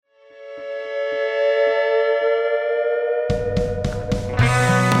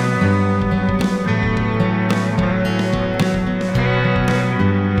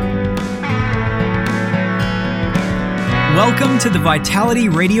Welcome to the Vitality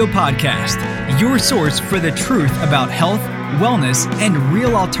Radio Podcast, your source for the truth about health, wellness, and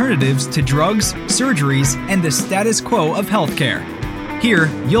real alternatives to drugs, surgeries, and the status quo of healthcare. Here,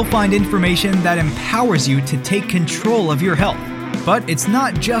 you'll find information that empowers you to take control of your health. But it's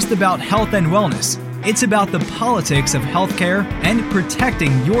not just about health and wellness. It's about the politics of healthcare and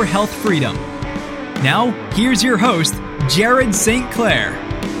protecting your health freedom. Now, here's your host, Jared St. Clair.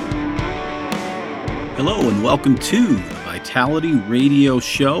 Hello and welcome to the Vitality Radio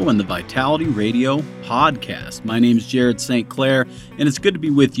Show and the Vitality Radio Podcast. My name is Jared St. Clair, and it's good to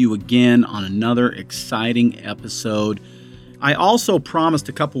be with you again on another exciting episode. I also promised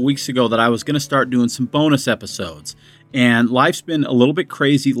a couple weeks ago that I was going to start doing some bonus episodes, and life's been a little bit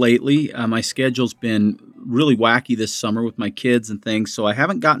crazy lately. My schedule's been really wacky this summer with my kids and things, so I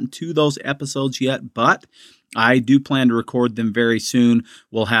haven't gotten to those episodes yet, but I do plan to record them very soon.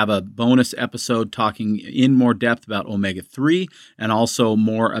 We'll have a bonus episode talking in more depth about omega-3 and also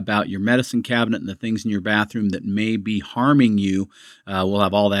more about your medicine cabinet and the things in your bathroom that may be harming you. We'll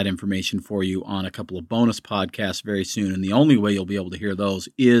have all that information for you on a couple of bonus podcasts very soon. And the only way you'll be able to hear those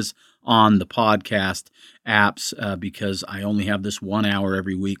is on the podcast apps because I only have this 1 hour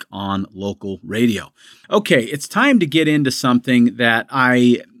every week on local radio. Okay, it's time to get into something that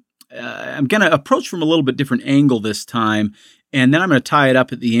I'm going to approach from a little bit different angle this time, and then I'm going to tie it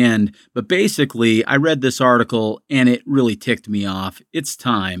up at the end. But basically, I read this article, and it really ticked me off. It's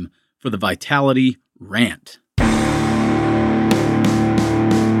time for the Vitality Rant.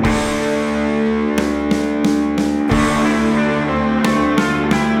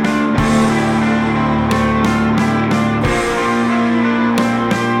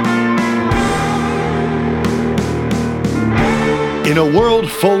 In a world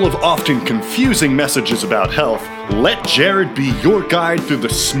full of often confusing messages about health, let Jared be your guide through the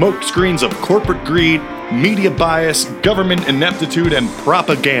smokescreens of corporate greed, media bias, government ineptitude, and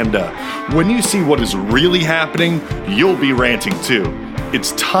propaganda. When you see what is really happening, you'll be ranting too.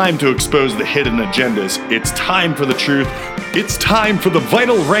 It's time to expose the hidden agendas. It's time for the truth. It's time for the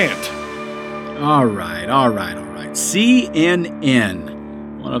Vital Rant. All right.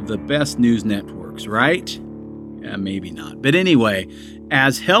 CNN, one of the best news networks, right? Maybe not. But anyway,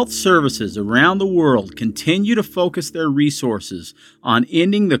 as health services around the world continue to focus their resources on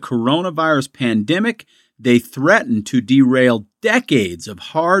ending the coronavirus pandemic, they threaten to derail decades of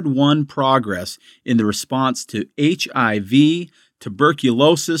hard-won progress in the response to HIV,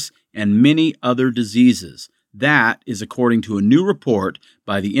 tuberculosis, and many other diseases. That is according to a new report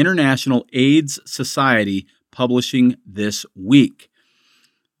by the International AIDS Society publishing this week.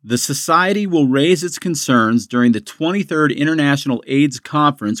 The Society will raise its concerns during the 23rd International AIDS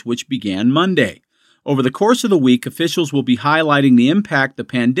Conference, which began Monday. Over the course of the week, officials will be highlighting the impact the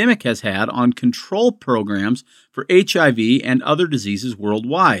pandemic has had on control programs for HIV and other diseases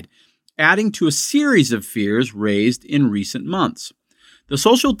worldwide, adding to a series of fears raised in recent months. The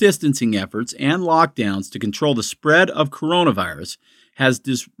social distancing efforts and lockdowns to control the spread of coronavirus has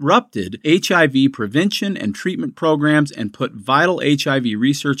disrupted HIV prevention and treatment programs and put vital HIV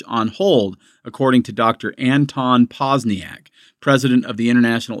research on hold, according to Dr. Anton Posniak, president of the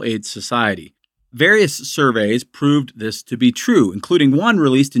International AIDS Society. Various surveys proved this to be true, including one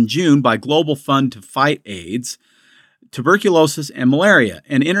released in June by Global Fund to Fight AIDS, Tuberculosis and Malaria,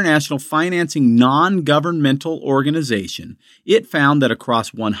 an international financing non-governmental organization. It found that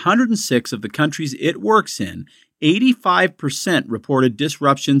across 106 of the countries it works in, 85% reported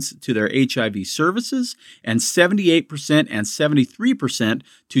disruptions to their HIV services and 78% and 73%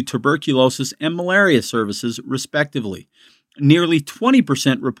 to tuberculosis and malaria services, respectively. Nearly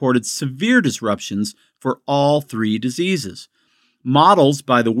 20% reported severe disruptions for all three diseases. Models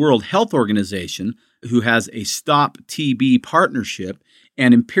by the World Health Organization, who has a Stop TB partnership,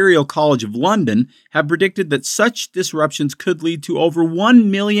 and Imperial College of London have predicted that such disruptions could lead to over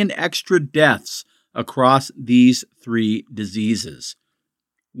 1 million extra deaths across these three diseases.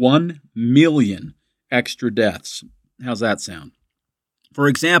 1 million extra deaths. How's that sound? For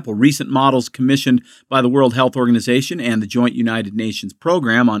example, recent models commissioned by the World Health Organization and the Joint United Nations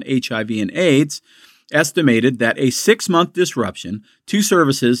Program on HIV and AIDS estimated that a 6-month disruption to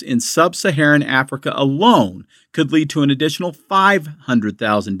services in sub-Saharan Africa alone could lead to an additional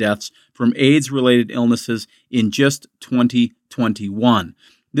 500,000 deaths from AIDS-related illnesses in just 2021.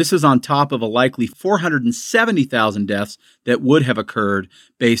 This is on top of a likely 470,000 deaths that would have occurred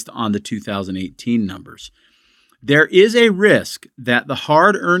based on the 2018 numbers. There is a risk that the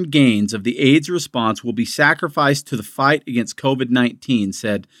hard-earned gains of the AIDS response will be sacrificed to the fight against COVID-19,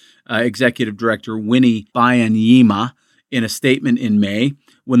 said Executive Director Winnie Byanyima in a statement in May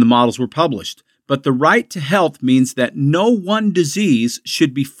when the models were published. But the right to health means that no one disease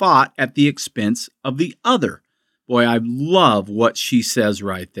should be fought at the expense of the other. Boy, I love what she says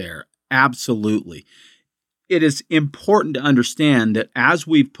right there. Absolutely. It is important to understand that as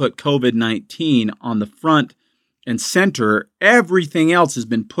we've put COVID-19 on the front and center, everything else has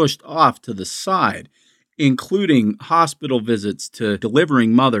been pushed off to the side, including hospital visits to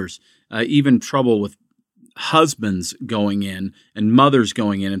delivering mothers, even trouble with husbands going in and mothers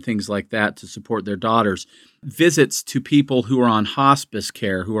going in and things like that to support their daughters, visits to people who are on hospice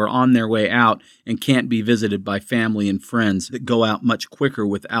care, who are on their way out and can't be visited by family and friends that go out much quicker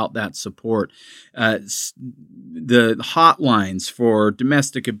without that support. The hotlines for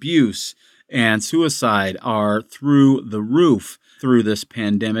domestic abuse and suicide are through the roof through this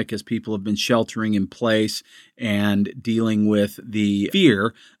pandemic as people have been sheltering in place and dealing with the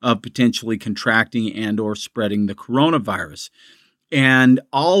fear of potentially contracting and or spreading the coronavirus. And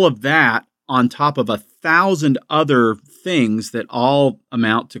all of that on top of 1,000 other things that all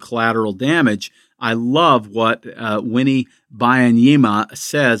amount to collateral damage. I love what Winnie Byanyima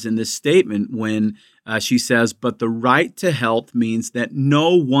says in this statement when she says, but the right to health means that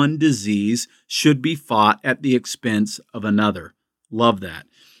no one disease should be fought at the expense of another. Love that.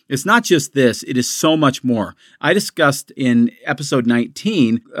 It's not just this, it is so much more. I discussed in episode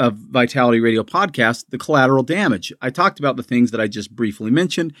 19 of Vitality Radio Podcast the collateral damage. I talked about the things that I just briefly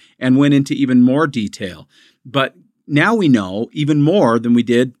mentioned and went into even more detail. But now we know even more than we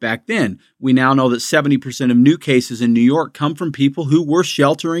did back then. We now know that 70% of new cases in New York come from people who were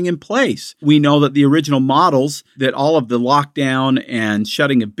sheltering in place. We know that the original models, that all of the lockdown and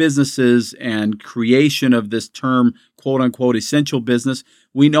shutting of businesses and creation of this term, quote unquote, essential business,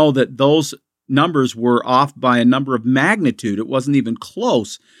 we know that those numbers were off by a number of magnitude. It wasn't even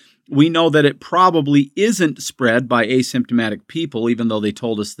close. We know that it probably isn't spread by asymptomatic people, even though they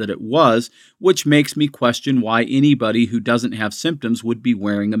told us that it was, which makes me question why anybody who doesn't have symptoms would be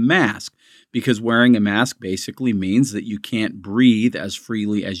wearing a mask. Because wearing a mask basically means that you can't breathe as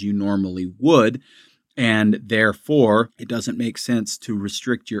freely as you normally would. And therefore, it doesn't make sense to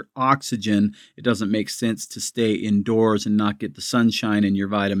restrict your oxygen. It doesn't make sense to stay indoors and not get the sunshine and your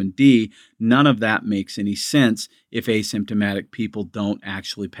vitamin D. None of that makes any sense if asymptomatic people don't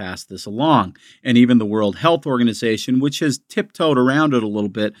actually pass this along. And even the World Health Organization, which has tiptoed around it a little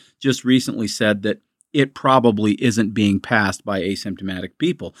bit, just recently said that it probably isn't being passed by asymptomatic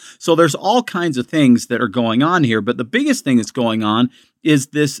people. So there's all kinds of things that are going on here. But the biggest thing that's going on is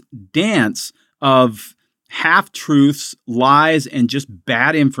this dance of half-truths, lies, and just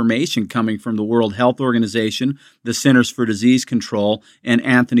bad information coming from the World Health Organization, the Centers for Disease Control, and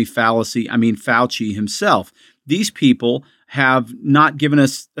Fauci himself. These people have not given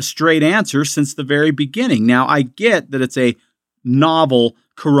us a straight answer since the very beginning. Now, I get that it's a novel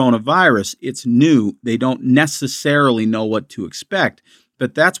coronavirus. It's new. They don't necessarily know what to expect,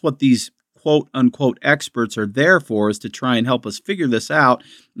 but that's what these quote-unquote experts are there for, is to try and help us figure this out.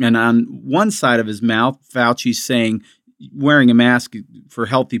 And on one side of his mouth, Fauci's saying wearing a mask for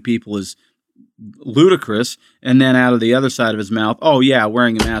healthy people is ludicrous. And then out of the other side of his mouth, oh yeah,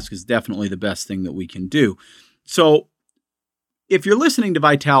 wearing a mask is definitely the best thing that we can do. So if you're listening to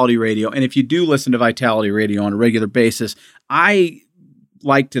Vitality Radio, and if you do listen to Vitality Radio on a regular basis, I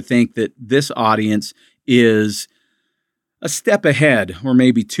like to think that this audience is a step ahead, or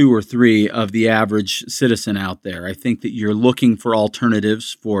maybe 2 or 3 of the average citizen out there. I think that you're looking for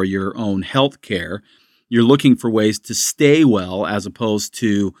alternatives for your own health care. You're looking for ways to stay well, as opposed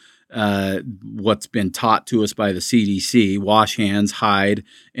to what's been taught to us by the CDC, wash hands, hide,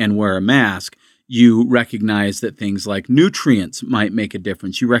 and wear a mask. You recognize that things like nutrients might make a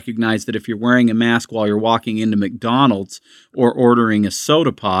difference. You recognize that if you're wearing a mask while you're walking into McDonald's or ordering a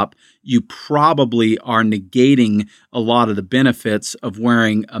soda pop, you probably are negating a lot of the benefits of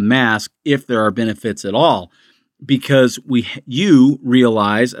wearing a mask, if there are benefits at all. Because you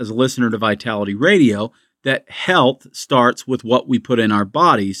realize, as a listener to Vitality Radio, that health starts with what we put in our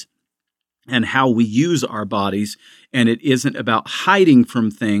bodies and how we use our bodies. And it isn't about hiding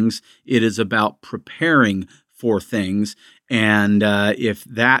from things. It is about preparing for things. And if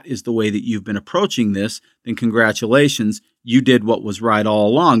that is the way that you've been approaching this, then congratulations, you did what was right all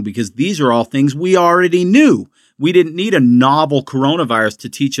along, because these are all things we already knew. We didn't need a novel coronavirus to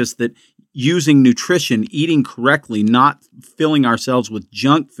teach us that using nutrition, eating correctly, not filling ourselves with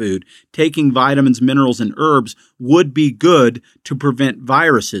junk food, taking vitamins, minerals, and herbs would be good to prevent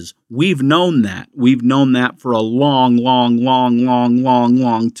viruses. We've known that. We've known that for a long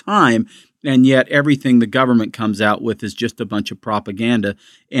time. And yet everything the government comes out with is just a bunch of propaganda,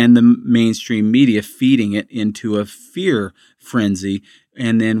 and the mainstream media feeding it into a fear frenzy.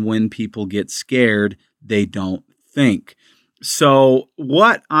 And then when people get scared, they don't think. So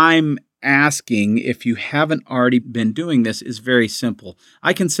what I'm asking, if you haven't already been doing this, is very simple.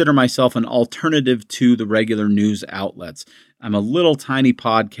 I consider myself an alternative to the regular news outlets. I'm a little tiny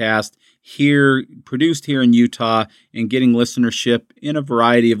podcast here, produced here in Utah, and getting listenership in a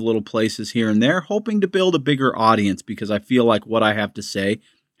variety of little places here and there, hoping to build a bigger audience because I feel like what I have to say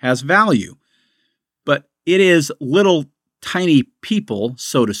has value. But it is little tiny people,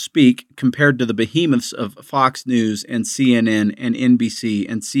 so to speak, compared to the behemoths of Fox News and CNN and NBC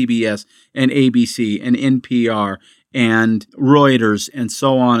and CBS and ABC and NPR and Reuters and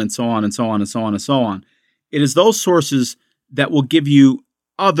so on and so on and so on and so on and so on. It is those sources that will give you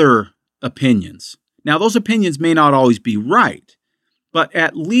other opinions. Now, those opinions may not always be right, but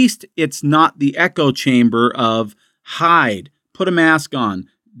at least it's not the echo chamber of hide, put a mask on,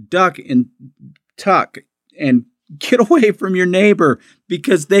 duck and tuck, and get away from your neighbor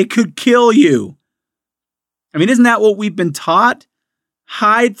because they could kill you. I mean, isn't that what we've been taught?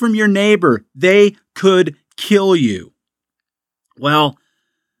 Hide from your neighbor. They could kill you. Well,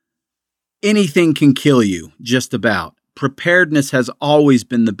 anything can kill you, just about. Preparedness has always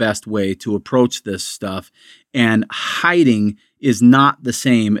been the best way to approach this stuff, and hiding is not the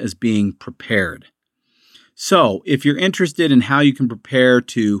same as being prepared. So, if you're interested in how you can prepare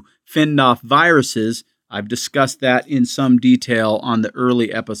to fend off viruses, I've discussed that in some detail on the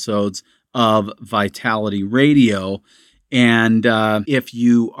early episodes of Vitality Radio. And if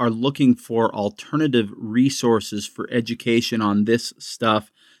you are looking for alternative resources for education on this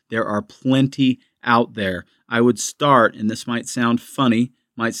stuff, there are plenty out there. I would start, and this might sound funny,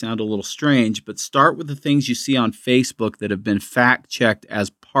 might sound a little strange, but start with the things you see on Facebook that have been fact-checked as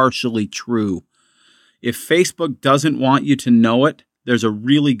partially true. If Facebook doesn't want you to know it, there's a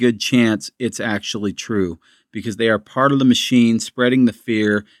really good chance it's actually true because they are part of the machine spreading the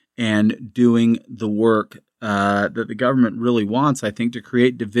fear and doing the work that the government really wants, I think, to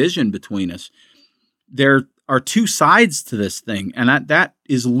create division between us. There are two sides to this thing, and that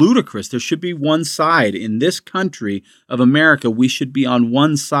is ludicrous. There should be one side. In this country of America, we should be on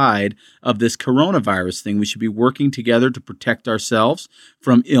one side of this coronavirus thing. We should be working together to protect ourselves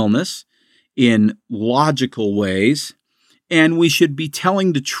from illness in logical ways, and we should be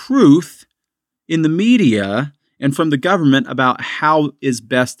telling the truth in the media and from the government about how is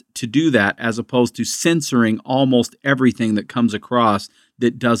best to do that, as opposed to censoring almost everything that comes across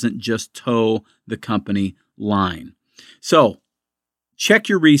that doesn't just toe the company line. So check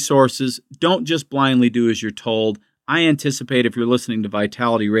your resources. Don't just blindly do as you're told. I anticipate if you're listening to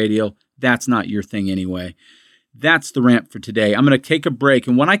Vitality Radio, that's not your thing anyway. That's the rant for today. I'm going to take a break,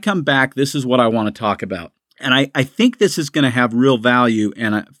 and when I come back, this is what I want to talk about. And I think this is going to have real value,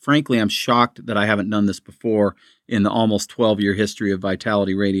 and frankly, I'm shocked that I haven't done this before in the almost 12-year history of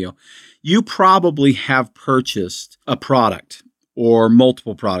Vitality Radio. You probably have purchased a product or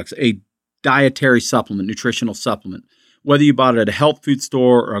multiple products, a dietary supplement, nutritional supplement, whether you bought it at a health food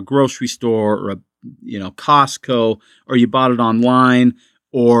store or a grocery store or a Costco, or you bought it online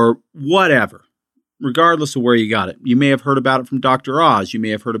or whatever. Regardless of where you got it. You may have heard about it from Dr. Oz. You may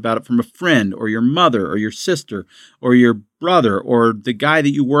have heard about it from a friend or your mother or your sister or your brother or the guy that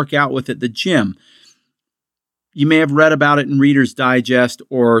you work out with at the gym. You may have read about it in Reader's Digest,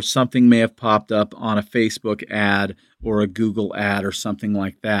 or something may have popped up on a Facebook ad or a Google ad or something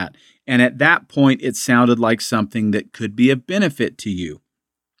like that. And at that point, it sounded like something that could be of benefit to you.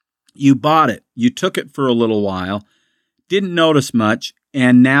 You bought it. You took it for a little while, didn't notice much,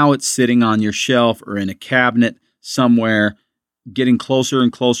 and now it's sitting on your shelf or in a cabinet somewhere, getting closer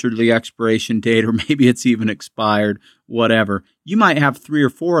and closer to the expiration date, or maybe it's even expired, whatever. You might have 3 or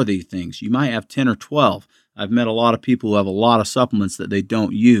 4 of these things. You might have 10 or 12. I've met a lot of people who have a lot of supplements that they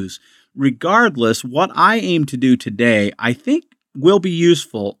don't use. Regardless, what I aim to do today, I think will be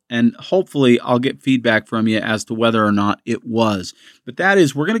useful, and hopefully I'll get feedback from you as to whether or not it was. But that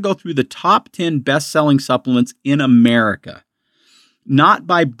is, we're going to go through the top 10 best-selling supplements in America. Not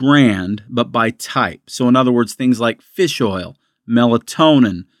by brand, but by type. So in other words, things like fish oil,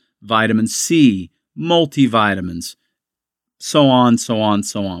 melatonin, vitamin C, multivitamins, so on, so on,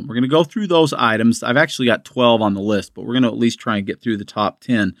 so on. We're going to go through those items. I've actually got 12 on the list, but we're going to at least try and get through the top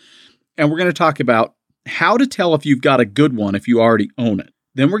 10. And we're going to talk about how to tell if you've got a good one if you already own it.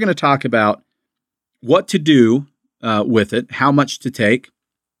 Then we're going to talk about what to do with it, how much to take,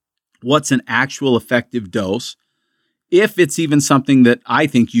 what's an actual effective dose, if it's even something that I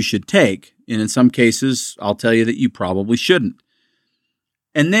think you should take. And in some cases, I'll tell you that you probably shouldn't.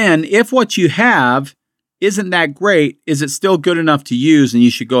 And then if what you have isn't that great, is it still good enough to use and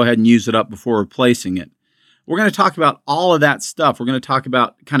you should go ahead and use it up before replacing it? We're going to talk about all of that stuff. We're going to talk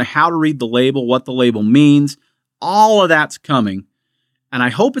about kind of how to read the label, what the label means. All of that's coming. And I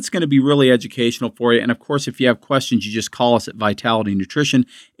hope it's going to be really educational for you. And of course, if you have questions, you just call us at Vitality Nutrition,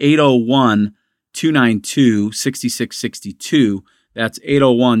 801-292-6662. That's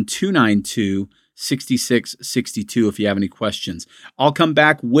 801-292-6662 if you have any questions. I'll come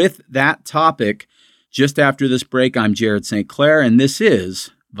back with that topic just after this break. I'm Jared St. Clair, and this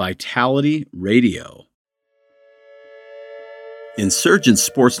is Vitality Radio. Insurgence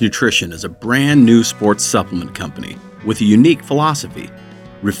Sports Nutrition is a brand new sports supplement company with a unique philosophy: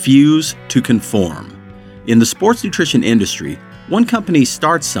 refuse to conform. In the sports nutrition industry, one company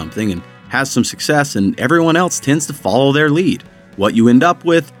starts something and has some success, and everyone else tends to follow their lead. What you end up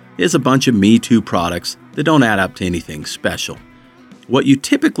with is a bunch of Me Too products that don't add up to anything special. What you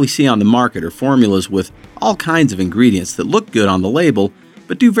typically see on the market are formulas with all kinds of ingredients that look good on the label,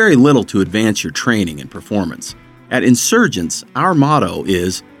 but do very little to advance your training and performance. At Insurgence, our motto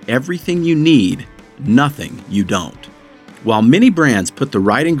is everything you need, nothing you don't. While many brands put the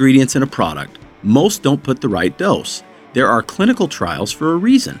right ingredients in a product, most don't put the right dose. There are clinical trials for a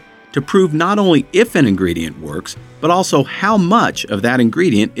reason, to prove not only if an ingredient works, but also how much of that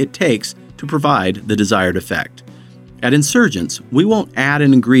ingredient it takes to provide the desired effect. At Insurgence, we won't add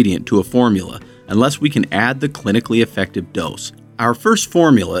an ingredient to a formula unless we can add the clinically effective dose. Our first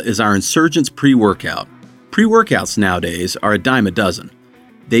formula is our Insurgence pre-workout. Pre-workouts nowadays are a dime a dozen.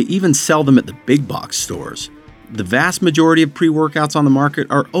 They even sell them at the big box stores. The vast majority of pre-workouts on the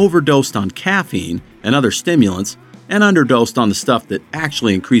market are overdosed on caffeine and other stimulants and underdosed on the stuff that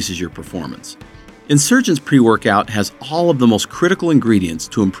actually increases your performance. Insurgence pre-workout has all of the most critical ingredients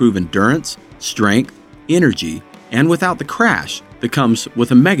to improve endurance, strength, energy, and without the crash that comes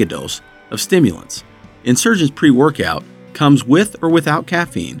with a megadose of stimulants. Insurgence pre-workout comes with or without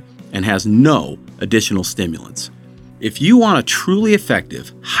caffeine and has no additional stimulants. If you want a truly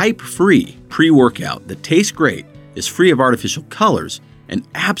effective, hype-free pre-workout that tastes great, is free of artificial colors, and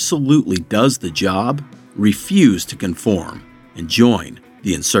absolutely does the job, refuse to conform and join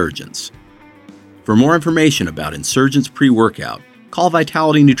the Insurgents. For more information about Insurgents pre-workout, call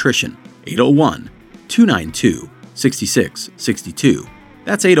Vitality Nutrition, 801-292-6662.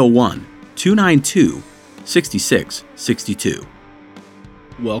 That's 801-292-6662.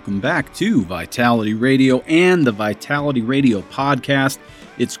 Welcome back to Vitality Radio and the Vitality Radio podcast.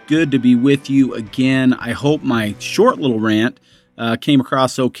 It's good to be with you again. I hope my short little rant came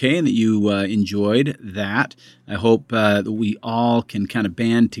across okay and that you enjoyed that. I hope that we all can kind of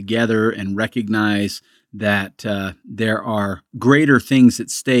band together and recognize that there are greater things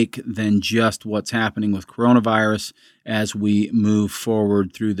at stake than just what's happening with coronavirus as we move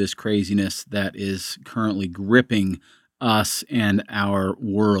forward through this craziness that is currently gripping us and our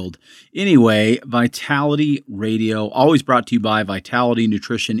world. Anyway, Vitality Radio, always brought to you by Vitality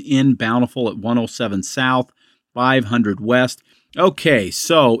Nutrition in Bountiful at 107 South, 500 West. Okay,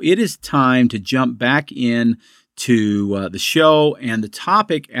 so it is time to jump back in to the show, and the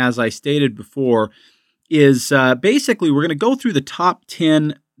topic, as I stated before, is basically we're going to go through the top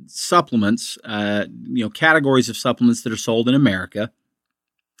 10 supplements, categories of supplements that are sold in America,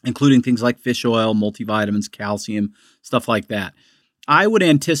 including things like fish oil, multivitamins, calcium, stuff like that. I would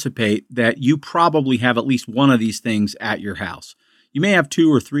anticipate that you probably have at least one of these things at your house. You may have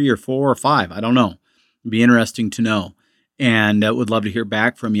 2 or 3 or 4 or 5. I don't know. It'd be interesting to know. And would love to hear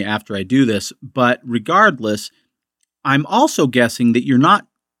back from you after I do this. But regardless, I'm also guessing that you're not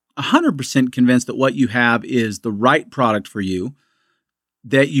 100% convinced that what you have is the right product for you,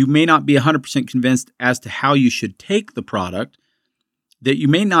 that you may not be 100% convinced as to how you should take the product, that you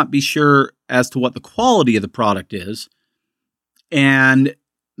may not be sure as to what the quality of the product is, and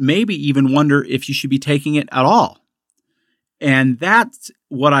maybe even wonder if you should be taking it at all. And that's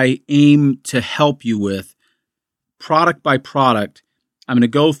what I aim to help you with, product by product. I'm going to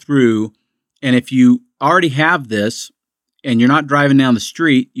go through, and if you already have this and you're not driving down the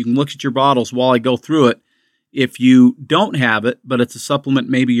street, you can look at your bottles while I go through it. If you don't have it, but it's a supplement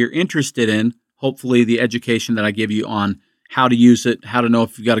maybe you're interested in, hopefully the education that I give you on how to use it, how to know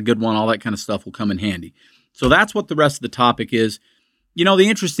if you've got a good one, all that kind of stuff will come in handy. So that's what the rest of the topic is. You know, the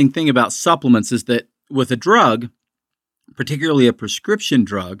interesting thing about supplements is that with a drug, particularly a prescription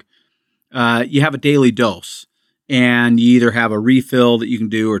drug, you have a daily dose. And you either have a refill that you can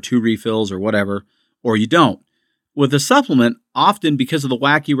do or 2 refills or whatever, or you don't. With a supplement, often because of the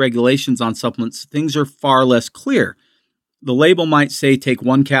wacky regulations on supplements, things are far less clear. The label might say take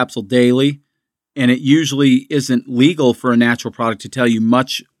 1 capsule daily, and it usually isn't legal for a natural product to tell you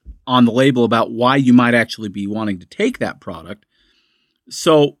much on the label about why you might actually be wanting to take that product.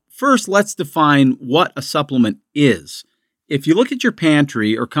 So First, let's define what a supplement is. If you look at your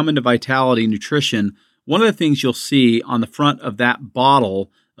pantry or come into Vitality Nutrition, one of the things you'll see on the front of that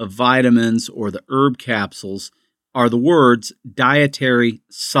bottle of vitamins or the herb capsules are the words dietary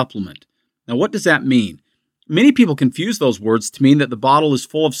supplement. Now, what does that mean? Many people confuse those words to mean that the bottle is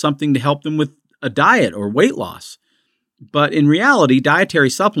full of something to help them with a diet or weight loss. But in reality, dietary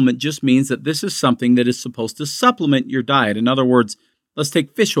supplement just means that this is something that is supposed to supplement your diet. In other words, let's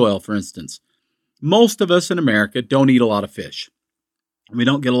take fish oil, for instance. Most of us in America don't eat a lot of fish. We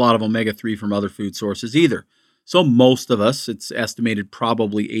don't get a lot of omega-3 from other food sources either. So most of us, it's estimated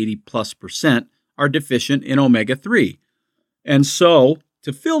probably 80+%, are deficient in omega-3. And so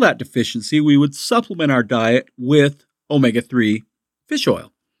to fill that deficiency, we would supplement our diet with omega-3 fish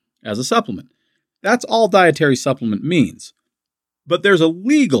oil as a supplement. That's all dietary supplement means. But there's a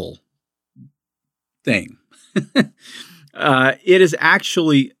legal thing. It is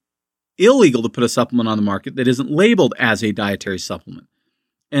actually illegal to put a supplement on the market that isn't labeled as a dietary supplement.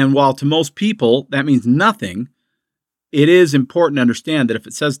 And while to most people that means nothing, it is important to understand that if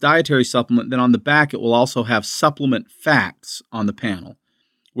it says dietary supplement, then on the back it will also have supplement facts on the panel.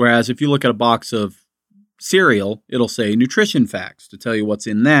 Whereas if you look at a box of cereal, it'll say nutrition facts to tell you what's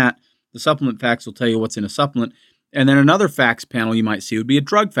in that. The supplement facts will tell you what's in a supplement. And then another facts panel you might see would be a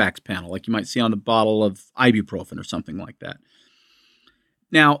drug facts panel, like you might see on the bottle of ibuprofen or something like that.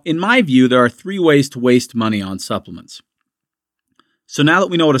 Now, in my view, there are 3 ways to waste money on supplements. So now that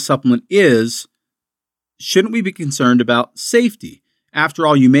we know what a supplement is, shouldn't we be concerned about safety? After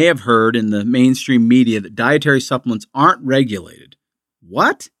all, you may have heard in the mainstream media that dietary supplements aren't regulated.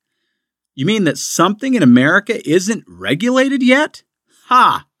 What? You mean that something in America isn't regulated yet?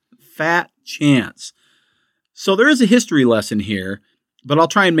 Ha! Fat chance. So there is a history lesson here, but I'll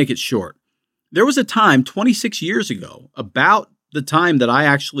try and make it short. There was a time 26 years ago, about the time that I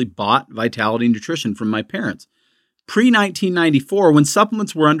actually bought Vitality Nutrition from my parents, pre-1994, when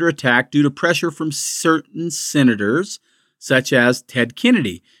supplements were under attack due to pressure from certain senators, such as Ted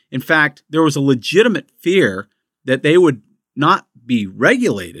Kennedy. In fact, there was a legitimate fear that they would not be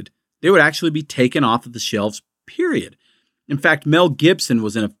regulated. They would actually be taken off of the shelves, period. In fact, Mel Gibson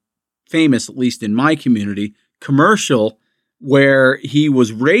was in a famous, at least in my community, commercial where he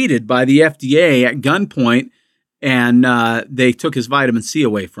was raided by the FDA at gunpoint and they took his vitamin C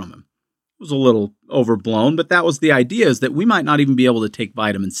away from him. It was a little overblown, but that was the idea, is that we might not even be able to take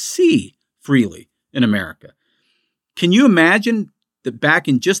vitamin C freely in America. Can you imagine that back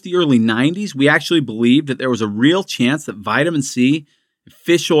in just the early 90s, we actually believed that there was a real chance that vitamin C,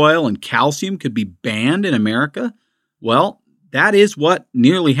 fish oil, and calcium could be banned in America? Well, that is what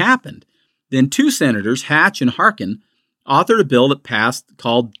nearly happened. Then 2 senators, Hatch and Harkin, authored a bill that passed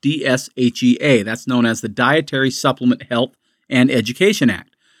called DSHEA. That's known as the Dietary Supplement Health and Education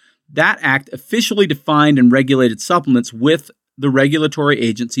Act. That act officially defined and regulated supplements, with the regulatory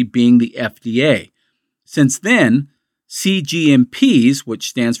agency being the FDA. Since then, CGMPs, which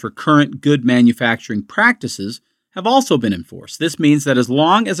stands for Current Good Manufacturing Practices, have also been enforced. This means that as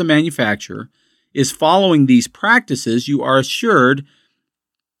long as a manufacturer is following these practices, you are assured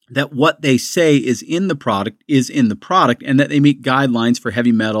that what they say is in the product, and that they meet guidelines for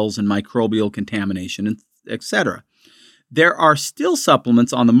heavy metals and microbial contamination, etc. There are still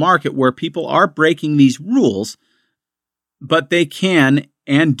supplements on the market where people are breaking these rules, but they can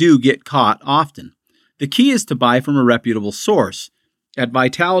and do get caught often. The key is to buy from a reputable source. At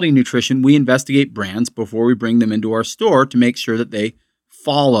Vitality Nutrition, we investigate brands before we bring them into our store to make sure that they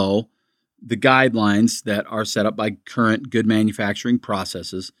follow the guidelines that are set up by Current Good Manufacturing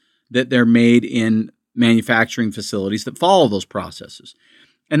Processes, that they're made in manufacturing facilities that follow those processes.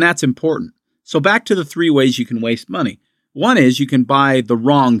 And that's important. So back to the 3 ways you can waste money. One is you can buy the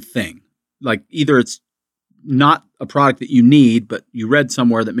wrong thing. Like either it's not a product that you need, but you read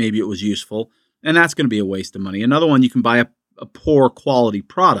somewhere that maybe it was useful, and that's going to be a waste of money. Another one, you can buy a poor quality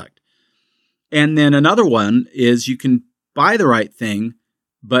product. And then another one is you can buy the right thing,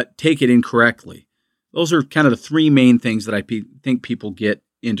 but take it incorrectly. Those are kind of the 3 main things that I think people get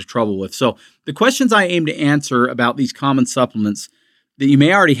into trouble with. So the questions I aim to answer about these common supplements that you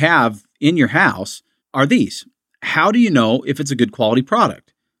may already have in your house are these. How do you know if it's a good quality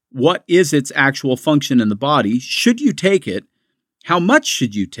product? What is its actual function in the body? Should you take it? How much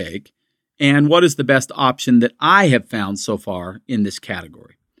should you take? And what is the best option that I have found so far in this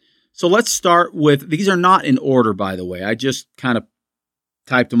category? So let's start with, these are not in order, by the way. I just kind of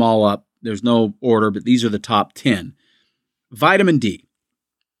typed them all up. There's no order, but these are the top 10. Vitamin D.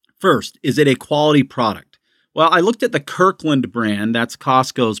 First, is it a quality product? Well, I looked at the Kirkland brand. That's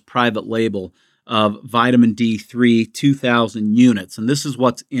Costco's private label. of vitamin D3, 2,000 units, and this is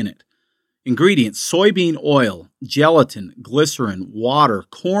what's in it. Ingredients: soybean oil, gelatin, glycerin, water,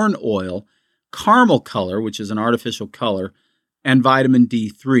 corn oil, caramel color, which is an artificial color, and vitamin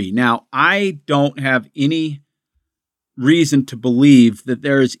D3. Now, I don't have any reason to believe that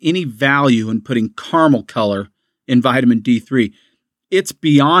there is any value in putting caramel color in vitamin D3. It's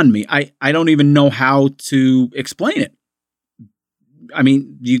beyond me. I don't even know how to explain it. I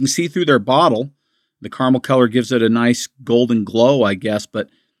mean, you can see through their bottle. The caramel color gives it a nice golden glow, I guess, but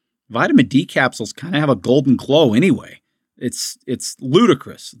vitamin D capsules kind of have a golden glow anyway. It's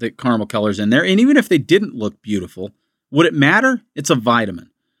ludicrous that caramel color's in there. And even if they didn't look beautiful, would it matter? It's a vitamin.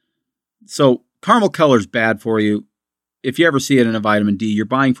 So caramel color is bad for you. If you ever see it in a vitamin D, you're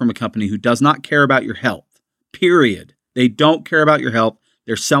buying from a company who does not care about your health, period. They don't care about your health.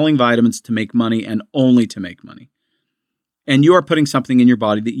 They're selling vitamins to make money and only to make money. And you are putting something in your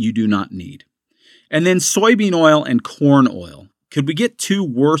body that you do not need. And then soybean oil and corn oil. Could we get 2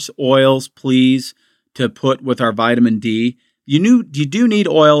 worse oils, please, to put with our vitamin D? You do need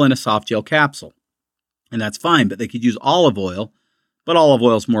oil in a soft gel capsule, and that's fine, but they could use olive oil, but olive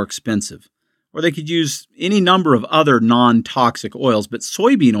oil is more expensive. Or they could use any number of other non-toxic oils, but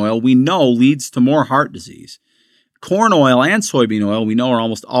soybean oil we know leads to more heart disease. Corn oil and soybean oil we know are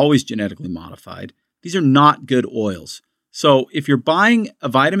almost always genetically modified. These are not good oils. So if you're buying a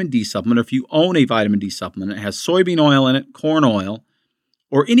vitamin D supplement, or if you own a vitamin D supplement, it has soybean oil in it, corn oil,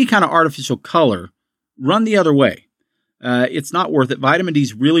 or any kind of artificial color, run the other way. It's not worth it. Vitamin D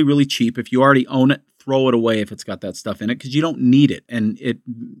is really, really cheap. If you already own it, throw it away if it's got that stuff in it, because you don't need it. And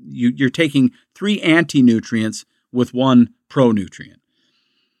you're taking 3 anti-nutrients with 1 pro-nutrient.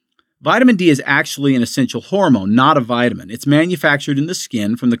 Vitamin D is actually an essential hormone, not a vitamin. It's manufactured in the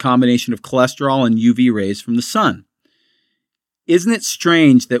skin from the combination of cholesterol and UV rays from the sun. Isn't it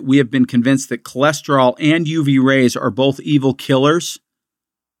strange that we have been convinced that cholesterol and UV rays are both evil killers?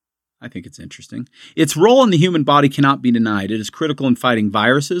 I think it's interesting. Its role in the human body cannot be denied. It is critical in fighting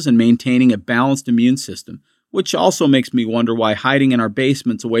viruses and maintaining a balanced immune system, which also makes me wonder why hiding in our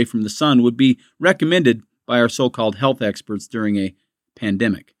basements away from the sun would be recommended by our so-called health experts during a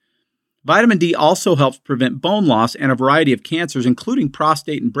pandemic. Vitamin D also helps prevent bone loss and a variety of cancers, including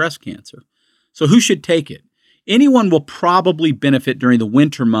prostate and breast cancer. So who should take it? Anyone will probably benefit during the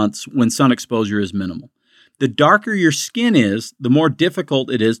winter months when sun exposure is minimal. The darker your skin is, the more difficult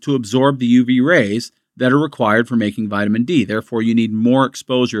it is to absorb the UV rays that are required for making vitamin D. Therefore, you need more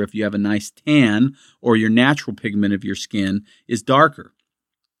exposure if you have a nice tan or your natural pigment of your skin is darker.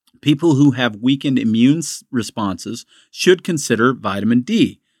 People who have weakened immune responses should consider vitamin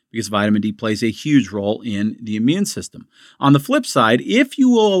D, because vitamin D plays a huge role in the immune system. On the flip side, if you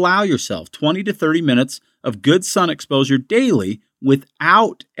will allow yourself 20 to 30 minutes of good sun exposure daily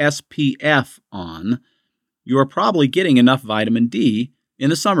without SPF on, you are probably getting enough vitamin D in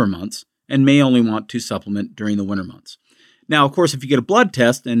the summer months and may only want to supplement during the winter months. Now, of course, if you get a blood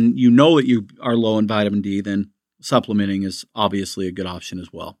test and you know that you are low in vitamin D, then supplementing is obviously a good option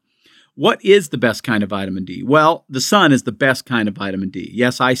as well. What is the best kind of vitamin D? Well, the sun is the best kind of vitamin D.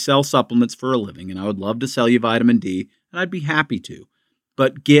 Yes, I sell supplements for a living, and I would love to sell you vitamin D, and I'd be happy to.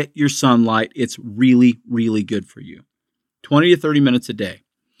 But get your sunlight. It's really, really good for you. 20 to 30 minutes a day.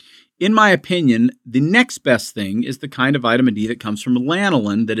 In my opinion, the next best thing is the kind of vitamin D that comes from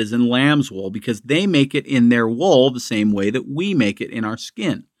lanolin that is in lamb's wool, because they make it in their wool the same way that we make it in our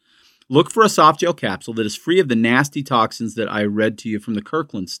skin. Look for a soft gel capsule that is free of the nasty toxins that I read to you from the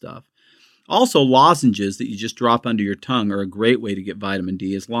Kirkland stuff. Also, lozenges that you just drop under your tongue are a great way to get vitamin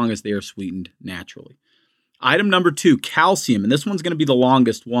D as long as they are sweetened naturally. Item number 2, calcium, and this one's going to be the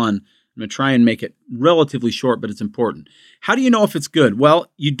longest one. I'm going to try and make it relatively short, but it's important. How do you know if it's good? Well,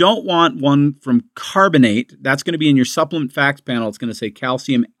 you don't want one from Carbonate. That's going to be in your supplement facts panel. It's going to say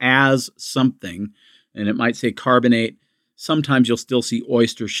calcium as something, and it might say carbonate. Sometimes you'll still see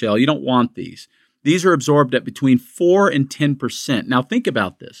oyster shell. You don't want these. These are absorbed at between 4 and 10%. Now think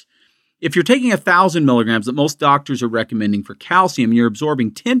about this. If you're taking 1,000 milligrams that most doctors are recommending for calcium, you're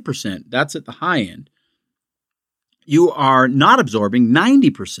absorbing 10%. That's at the high end. You are not absorbing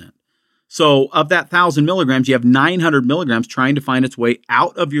 90%. So of that 1,000 milligrams, you have 900 milligrams trying to find its way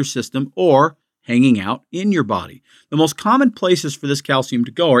out of your system or hanging out in your body. The most common places for this calcium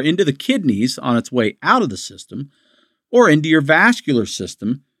to go are into the kidneys on its way out of the system, or into your vascular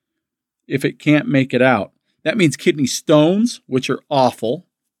system if it can't make it out. That means kidney stones, which are awful,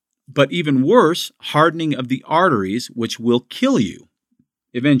 but even worse, hardening of the arteries, which will kill you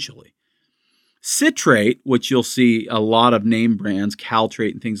eventually. Citrate, which you'll see a lot of name brands,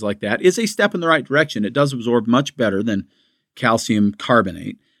 Caltrate and things like that, is a step in the right direction. It does absorb much better than calcium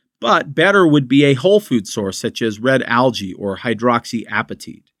carbonate, But better would be a whole food source such as red algae or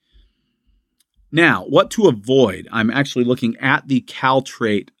hydroxyapatite. Now, what to avoid? I'm actually looking at the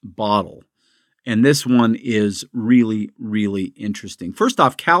Caltrate bottle, and this one is really, really interesting. First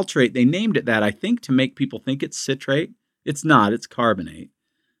off, Caltrate, they named it that, I think, to make people think it's citrate. It's not, it's carbonate.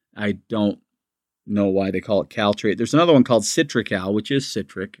 I don't know why they call it Caltrate. There's another one called Citrical, which is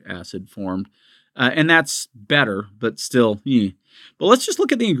citric acid formed, and that's better, but still, But let's just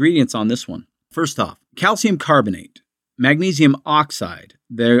look at the ingredients on this one. First off, calcium carbonate, magnesium oxide.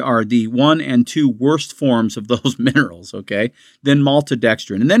 They are the 1 and 2 worst forms of those minerals, okay? Then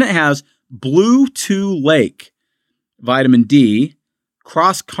maltodextrin. And then it has blue 2 lake, vitamin D,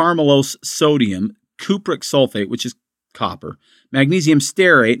 cross-carmylose sodium, cupric sulfate, which is copper, magnesium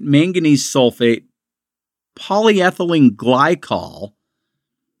stearate, manganese sulfate, polyethylene glycol,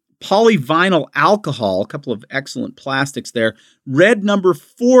 polyvinyl alcohol, a couple of excellent plastics there, red number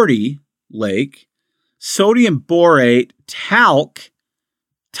 40 lake, sodium borate, talc,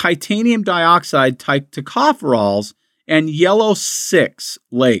 titanium dioxide, tocopherols, and yellow 6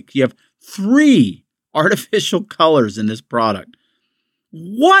 lake. You have 3 artificial colors in this product.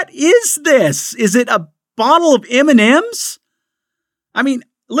 What is this? Is it a bottle of M&Ms? I mean,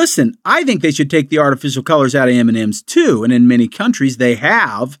 listen, I think they should take the artificial colors out of M&Ms too, and in many countries they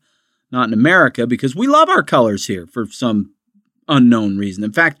have, not in America, because we love our colors here for some unknown reason.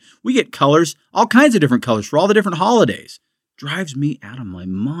 In fact, we get colors, all kinds of different colors for all the different holidays. Drives me out of my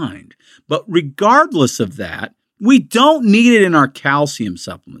mind. But regardless of that, we don't need it in our calcium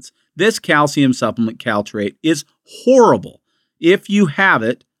supplements. This calcium supplement, Caltrate, is horrible. If you have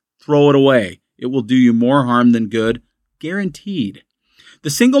it, throw it away. It will do you more harm than good, guaranteed. The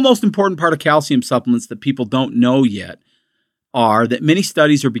single most important part of calcium supplements that people don't know yet are that many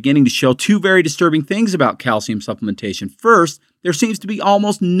studies are beginning to show 2 very disturbing things about calcium supplementation. First, there seems to be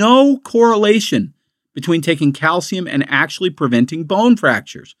almost no correlation between taking calcium and actually preventing bone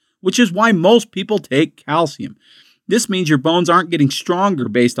fractures, which is why most people take calcium. This means your bones aren't getting stronger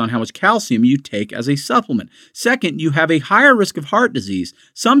based on how much calcium you take as a supplement. Second, you have a higher risk of heart disease.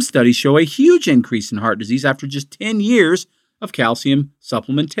 Some studies show a huge increase in heart disease after just 10 years of calcium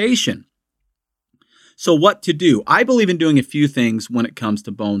supplementation. So what to do? I believe in doing a few things when it comes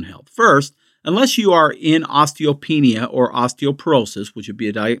to bone health. First, unless you are in osteopenia or osteoporosis, which would be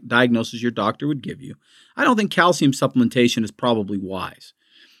a diagnosis your doctor would give you, I don't think calcium supplementation is probably wise.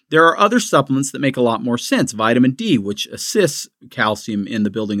 There are other supplements that make a lot more sense. Vitamin D, which assists calcium in the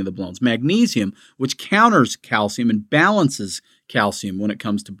building of the bones. Magnesium, which counters calcium and balances calcium when it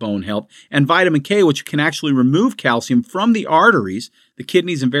comes to bone health. And vitamin K, which can actually remove calcium from the arteries, the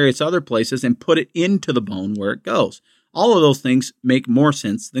kidneys, and various other places and put it into the bone where it goes. All of those things make more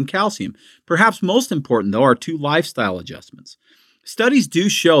sense than calcium. Perhaps most important, though, are 2 lifestyle adjustments. Studies do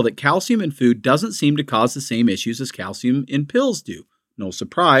show that calcium in food doesn't seem to cause the same issues as calcium in pills do. No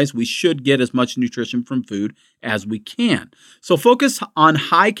surprise, we should get as much nutrition from food as we can. So focus on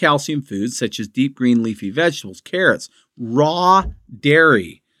high calcium foods such as deep green leafy vegetables, carrots, raw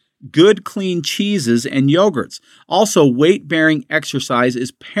dairy, good clean cheeses, and yogurts. Also, weight-bearing exercise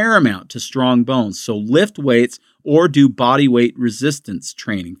is paramount to strong bones, so lift weights or do body weight resistance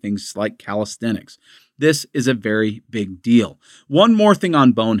training, things like calisthenics. This is a very big deal. One more thing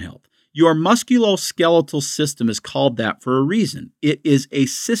on bone health. Your musculoskeletal system is called that for a reason. It is a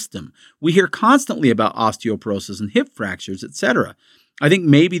system. We hear constantly about osteoporosis and hip fractures, etc. I think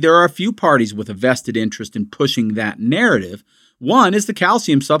maybe there are a few parties with a vested interest in pushing that narrative. One is the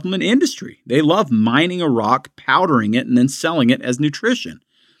calcium supplement industry. They love mining a rock, powdering it, and then selling it as nutrition.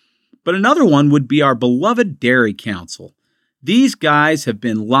 But another one would be our beloved Dairy Council. These guys have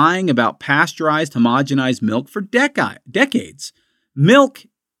been lying about pasteurized, homogenized milk for decades. Milk,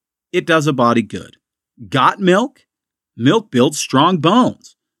 it does a body good. Got milk? Milk builds strong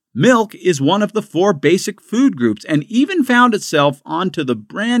bones. Milk is one of the 4 basic food groups and even found itself onto the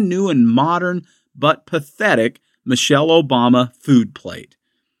brand new and modern but pathetic Michelle Obama food plate.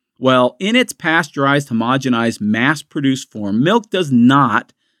 Well, in its pasteurized, homogenized, mass-produced form, milk does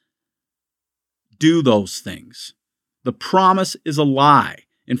not do those things. The promise is a lie.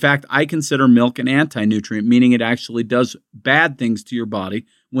 In fact, I consider milk an anti-nutrient, meaning it actually does bad things to your body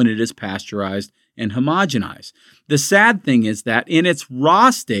when it is pasteurized and homogenized. The sad thing is that in its raw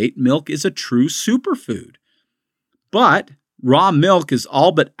state, milk is a true superfood. But raw milk is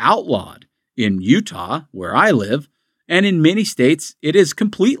all but outlawed in Utah, where I live, and in many states it is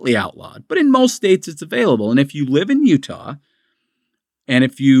completely outlawed. But in most states it's available. And if you live in Utah, and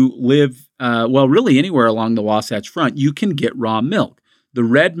if you live, really anywhere along the Wasatch Front, you can get raw milk. The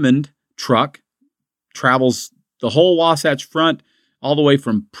Redmond truck travels the whole Wasatch Front all the way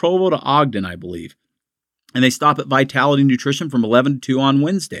from Provo to Ogden, I believe. And they stop at Vitality Nutrition from 11 to 2 on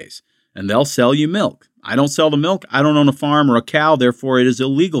Wednesdays. And they'll sell you milk. I don't sell the milk. I don't own a farm or a cow. Therefore, it is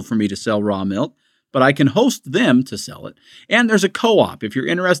illegal for me to sell raw milk. But I can host them to sell it. And there's a co-op. If you're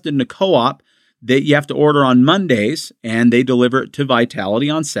interested in a co-op, you have to order on Mondays, and they deliver it to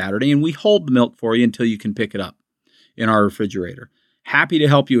Vitality on Saturday, and we hold the milk for you until you can pick it up in our refrigerator. Happy to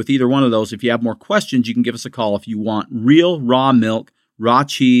help you with either one of those. If you have more questions, you can give us a call if you want real raw milk, raw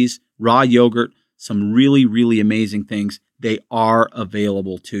cheese, raw yogurt, some really, really amazing things. They are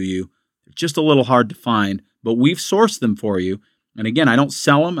available to you. They're just a little hard to find, but we've sourced them for you. And again, I don't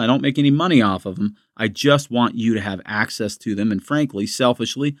sell them. I don't make any money off of them. I just want you to have access to them. And frankly,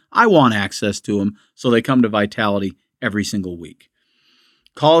 selfishly, I want access to them so they come to Vitality every single week.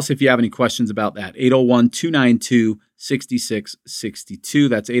 Call us if you have any questions about that. 801-292-6662.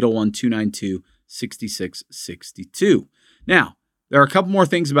 That's 801-292-6662. Now, there are a couple more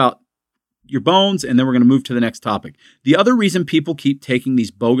things about your bones, and then we're going to move to the next topic. The other reason people keep taking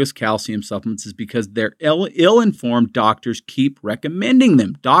these bogus calcium supplements is because their ill-informed doctors keep recommending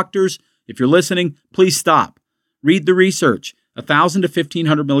them. Doctors, if you're listening, please stop. Read the research. 1,000 to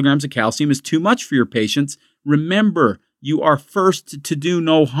 1,500 milligrams of calcium is too much for your patients. Remember, you are first to do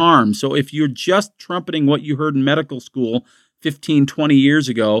no harm. So if you're just trumpeting what you heard in medical school 15, 20 years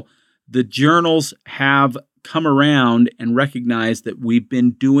ago, the journals have come around and recognize that we've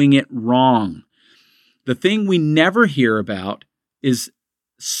been doing it wrong. The thing we never hear about is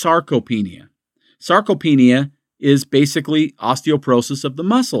sarcopenia. Sarcopenia is basically osteoporosis of the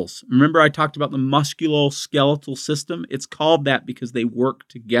muscles. Remember I talked about the musculoskeletal system? It's called that because they work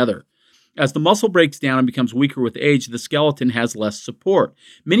together. As the muscle breaks down and becomes weaker with age, the skeleton has less support.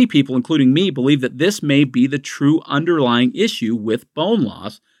 Many people, including me, believe that this may be the true underlying issue with bone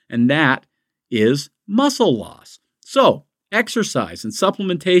loss, and that is muscle loss. So, exercise and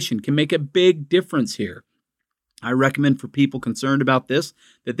supplementation can make a big difference here. I recommend for people concerned about this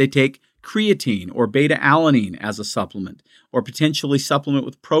that they take creatine or beta-alanine as a supplement, or potentially supplement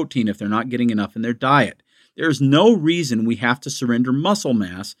with protein if they're not getting enough in their diet. There's no reason we have to surrender muscle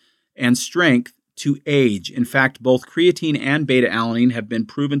mass and strength to age. In fact, both creatine and beta-alanine have been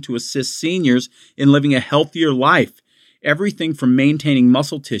proven to assist seniors in living a healthier life. Everything from maintaining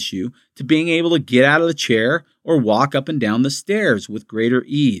muscle tissue to being able to get out of the chair or walk up and down the stairs with greater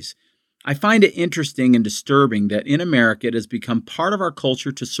ease. I find it interesting and disturbing that in America it has become part of our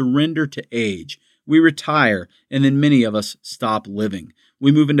culture to surrender to age. We retire, and then many of us stop living.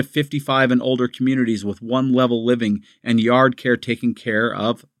 We move into 55 and older communities with one-level living and yard care taken care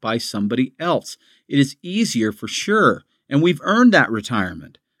of by somebody else. It is easier for sure, and we've earned that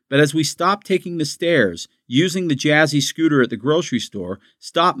retirement. But as we stop taking the stairs, using the jazzy scooter at the grocery store,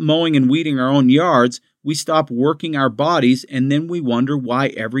 stop mowing and weeding our own yards, we stop working our bodies, and then we wonder why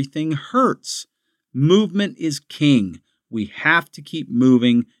everything hurts. Movement is king. We have to keep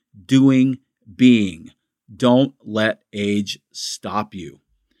moving, doing, being. Don't let age stop you.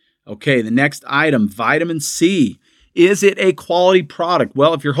 Okay, the next item, vitamin C. Is it a quality product?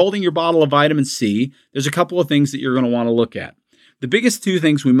 Well, if you're holding your bottle of vitamin C, there's a couple of things that you're going to want to look at. The biggest two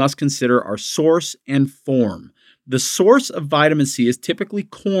things we must consider are source and form. The source of vitamin C is typically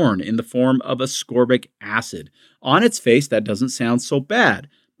corn in the form of ascorbic acid. On its face, that doesn't sound so bad,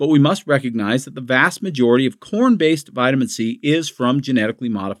 but we must recognize that the vast majority of corn-based vitamin C is from genetically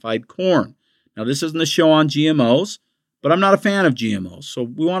modified corn. Now, this isn't a show on GMOs, but I'm not a fan of GMOs, so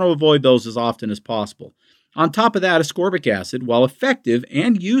we want to avoid those as often as possible. On top of that, ascorbic acid, while effective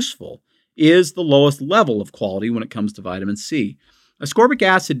and useful, is the lowest level of quality when it comes to vitamin C. Ascorbic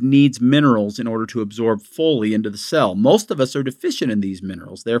acid needs minerals in order to absorb fully into the cell. Most of us are deficient in these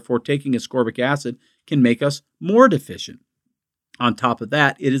minerals. Therefore, taking ascorbic acid can make us more deficient. On top of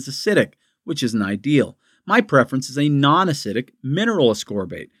that, it is acidic, which isn't ideal. My preference is a non-acidic mineral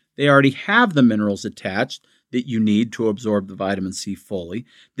ascorbate. They already have the minerals attached that you need to absorb the vitamin C fully.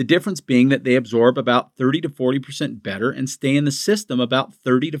 The difference being that they absorb about 30 to 40% better and stay in the system about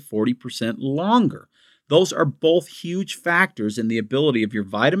 30 to 40% longer. Those are both huge factors in the ability of your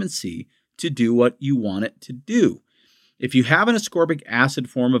vitamin C to do what you want it to do. If you have an ascorbic acid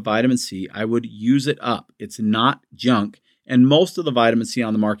form of vitamin C, I would use it up. It's not junk, and most of the vitamin C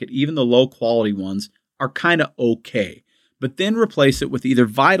on the market, even the low quality ones, are kind of okay. But then replace it with either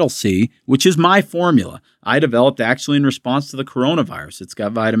Vital C, which is my formula. I developed actually in response to the coronavirus. It's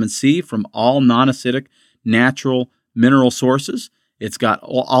got vitamin C from all non-acidic, natural mineral sources. It's got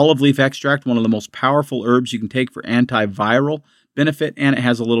olive leaf extract, one of the most powerful herbs you can take for antiviral benefit, and it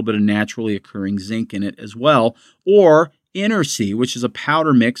has a little bit of naturally occurring zinc in it as well. Or Inner C, which is a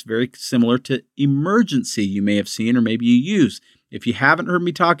powder mix very similar to Emergen-C you may have seen or maybe you use. If you haven't heard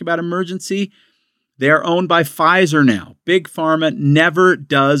me talk about Emergen-C, they are owned by Pfizer now. Big Pharma never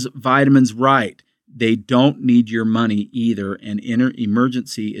does vitamins right. They don't need your money either, and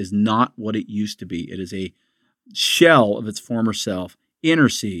Emergen-C is not what it used to be. It is a shell of its former self.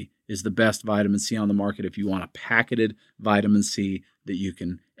 Inner-C is the best vitamin C on the market if you want a packeted vitamin C that you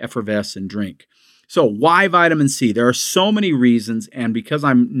can effervesce and drink. So why vitamin C? There are so many reasons, and because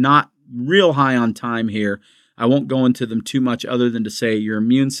I'm not real high on time here, I won't go into them too much other than to say your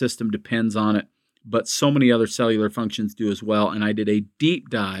immune system depends on it, but so many other cellular functions do as well, and I did a deep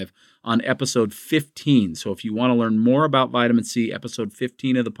dive on episode 15. So if you want to learn more about vitamin C, episode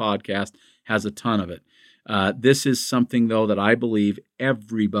 15 of the podcast has a ton of it. This is something, though, that I believe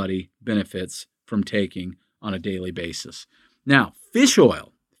everybody benefits from taking on a daily basis. Now, fish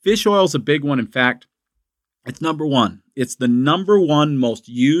oil. Fish oil is a big one. In fact, it's number one. It's the number one most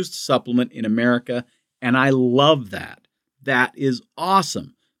used supplement in America, and I love that. That is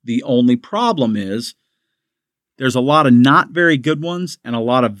awesome. The only problem is there's a lot of not very good ones and a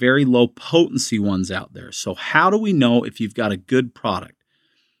lot of very low potency ones out there. So how do we know if you've got a good product?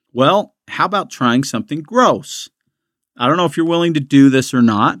 Well, how about trying something gross? I don't know if you're willing to do this or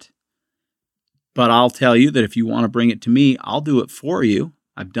not, but I'll tell you that if you want to bring it to me, I'll do it for you.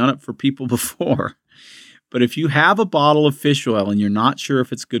 I've done it for people before. But if you have a bottle of fish oil and you're not sure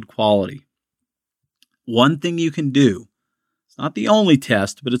if it's good quality, one thing you can do, it's not the only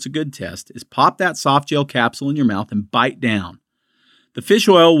test, but it's a good test, is pop that soft gel capsule in your mouth and bite down. The fish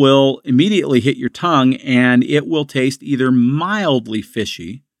oil will immediately hit your tongue and it will taste either mildly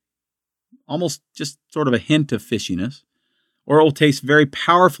fishy, almost just sort of a hint of fishiness, or it will taste very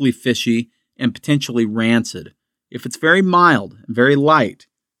powerfully fishy and potentially rancid. If it's very mild and very light,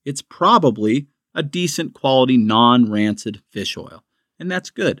 it's probably a decent quality non-rancid fish oil, and that's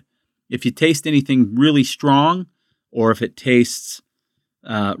good. If you taste anything really strong, or if it tastes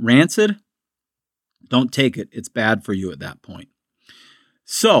rancid, don't take it. It's bad for you at that point.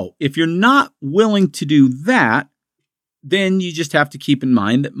 So if you're not willing to do that, then you just have to keep in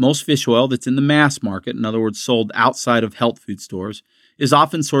mind that most fish oil that's in the mass market, in other words, sold outside of health food stores, is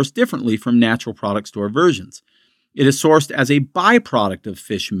often sourced differently from natural product store versions. It is sourced as a byproduct of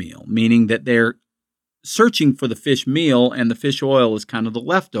fish meal, meaning that they're searching for the fish meal and the fish oil is kind of the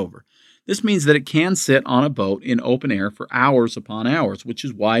leftover. This means that it can sit on a boat in open air for hours upon hours, which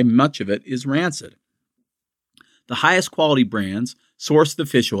is why much of it is rancid. The highest quality brands source the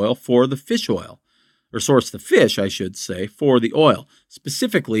fish oil for the fish oil, or source the fish, I should say, for the oil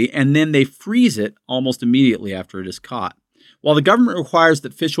specifically, and then they freeze it almost immediately after it is caught. While the government requires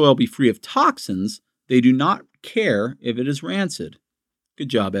that fish oil be free of toxins, they do not care if it is rancid. Good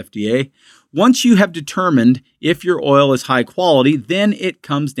job, FDA. Once you have determined if your oil is high quality, then it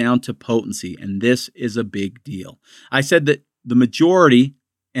comes down to potency, and this is a big deal. I said that the majority,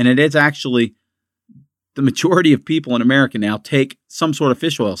 and it is actually the majority of people in America now take some sort of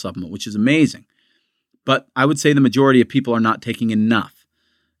fish oil supplement, which is amazing. But I would say the majority of people are not taking enough.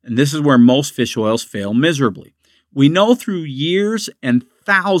 And this is where most fish oils fail miserably. We know through years and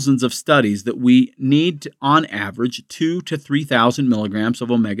thousands of studies that we need, on average, 2,000 to 3,000 milligrams of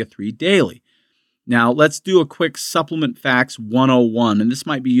omega-3 daily. Now, let's do a quick Supplement Facts 101, and this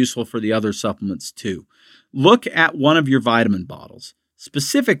might be useful for the other supplements too. Look at one of your vitamin bottles.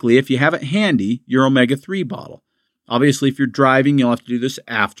 Specifically, if you have it handy, your omega-3 bottle. Obviously, if you're driving, you'll have to do this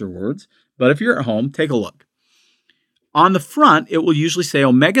afterwards, but if you're at home, take a look. On the front, it will usually say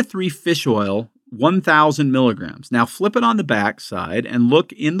omega-3 fish oil, 1,000 milligrams. Now flip it on the back side and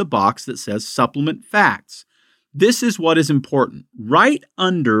look in the box that says Supplement Facts. This is what is important. Right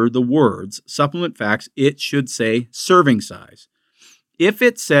under the words Supplement Facts, it should say serving size. If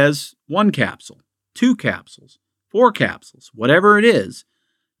it says 1 capsule, 2 capsules, 4 capsules, whatever it is,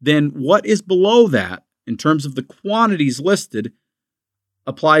 then what is below that in terms of the quantities listed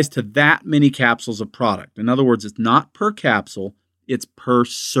applies to that many capsules of product. In other words, it's not per capsule, it's per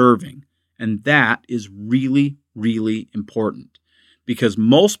serving. And that is really, really important because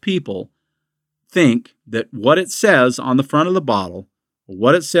most people think that what it says on the front of the bottle, or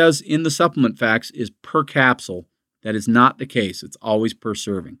what it says in the Supplement Facts is per capsule. That is not the case. It's always per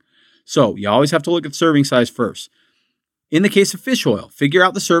serving. So you always have to look at serving size first. In the case of fish oil, figure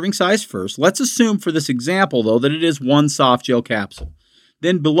out the serving size first. Let's assume for this example, though, that it is 1 soft gel capsule.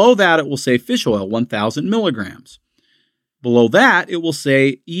 Then below that, it will say fish oil, 1,000 milligrams. Below that, it will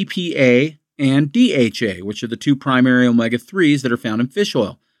say EPA and DHA, which are the 2 primary omega-3s that are found in fish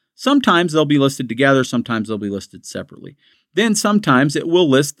oil. Sometimes they'll be listed together, sometimes they'll be listed separately. Then sometimes it will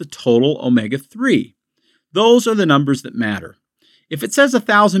list the total omega-3. Those are the numbers that matter. If it says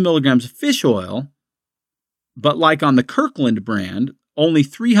 1,000 milligrams of fish oil, But like on the Kirkland brand, only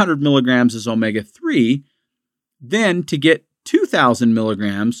 300 milligrams is omega-3. Then to get 2,000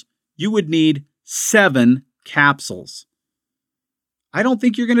 milligrams, you would need 7 capsules. I don't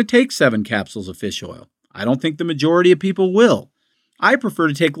think you're going to take 7 capsules of fish oil. I don't think the majority of people will. I prefer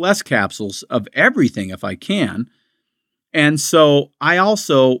to take less capsules of everything if I can. And so I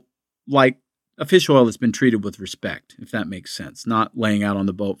also like a fish oil that's been treated with respect, if that makes sense, not laying out on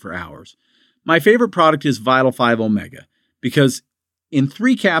the boat for hours. My favorite product is Vital 5 Omega because in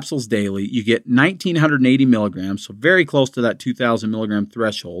 3 capsules daily, you get 1,980 milligrams, so very close to that 2,000 milligram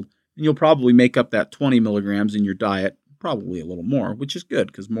threshold, and you'll probably make up that 20 milligrams in your diet, probably a little more, which is good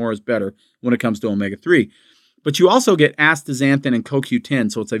because more is better when it comes to omega-3. But you also get astaxanthin and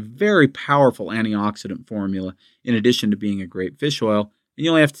CoQ10, so it's a very powerful antioxidant formula in addition to being a great fish oil, and you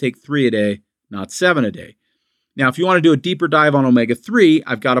only have to take 3 a day, not 7 a day. Now, if you want to do a deeper dive on omega-3,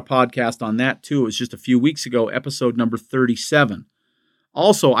 I've got a podcast on that too. It was just a few weeks ago, episode number 37.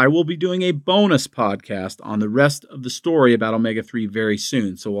 Also, I will be doing a bonus podcast on the rest of the story about omega-3 very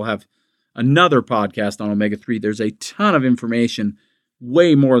soon. So we'll have another podcast on omega-3. There's a ton of information,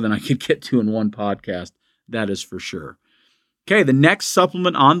 way more than I could get to in one podcast. That is for sure. Okay, the next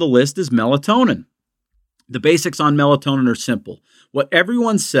supplement on the list is melatonin. The basics on melatonin are simple. What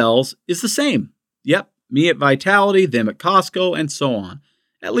everyone sells is the same. Yep, me at Vitality, them at Costco, and so on.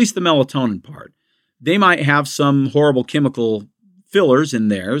 At least the melatonin part. They might have some horrible chemical fillers in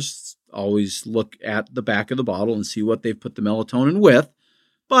theirs. Always look at the back of the bottle and see what they've put the melatonin with.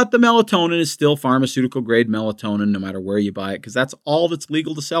 But the melatonin is still pharmaceutical grade melatonin no matter where you buy it because that's all that's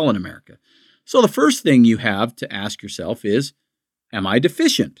legal to sell in America. So the first thing you have to ask yourself is, am I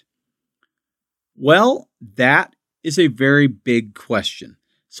deficient? Well, that is a very big question.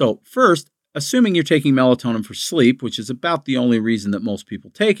 So first, assuming you're taking melatonin for sleep, which is about the only reason that most people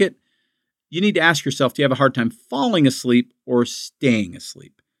take it, you need to ask yourself, do you have a hard time falling asleep or staying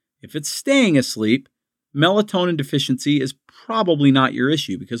asleep? If it's staying asleep, melatonin deficiency is probably not your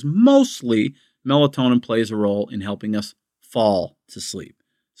issue because mostly melatonin plays a role in helping us fall to sleep.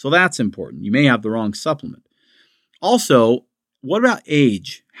 So that's important. You may have the wrong supplement. Also, what about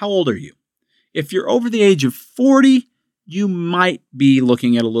age? How old are you? If you're over the age of 40, you might be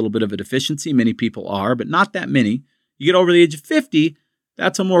looking at a little bit of a deficiency. Many people are, but not that many. You get over the age of 50,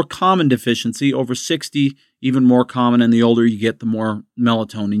 that's a more common deficiency. Over 60, even more common, and the older you get, the more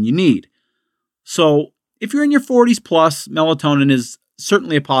melatonin you need. So if you're in your 40s plus, melatonin is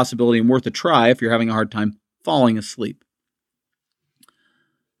certainly a possibility and worth a try if you're having a hard time falling asleep.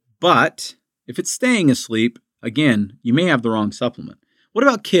 But if it's staying asleep, again, you may have the wrong supplement. What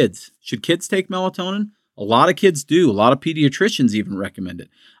about kids? Should kids take melatonin? A lot of kids do. A lot of pediatricians even recommend it.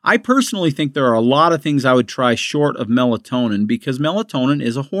 I personally think there are a lot of things I would try short of melatonin because melatonin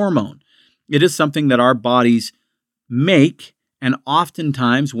is a hormone. It is something that our bodies make, and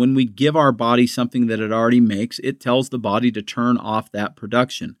oftentimes when we give our body something that it already makes, it tells the body to turn off that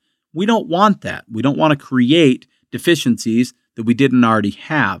production. We don't want that. We don't want to create deficiencies that we didn't already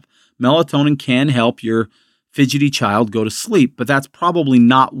have. Melatonin can help your fidgety child go to sleep, but that's probably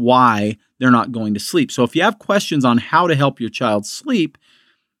not why they're not going to sleep. So if you have questions on how to help your child sleep,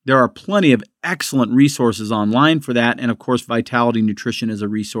 there are plenty of excellent resources online for that. And of course, Vitality Nutrition is a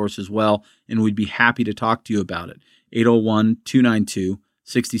resource as well, and we'd be happy to talk to you about it.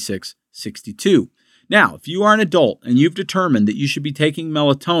 801-292-6662. Now, if you are an adult and you've determined that you should be taking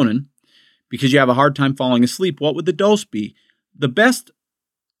melatonin because you have a hard time falling asleep, what would the dose be? The best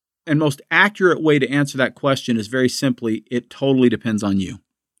and most accurate way to answer that question is very simply, it totally depends on you.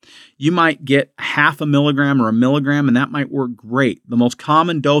 You might get 0.5 milligram or 1 milligram, and that might work great. The most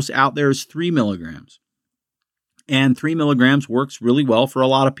common dose out there is 3 milligrams. And 3 milligrams works really well for a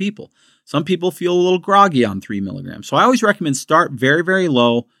lot of people. Some people feel a little groggy on 3 milligrams. So I always recommend start very, very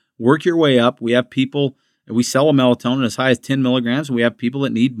low, work your way up. We have people, we sell a melatonin as high as 10 milligrams, and we have people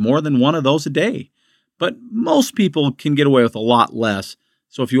that need more than one of those a day. But most people can get away with a lot less.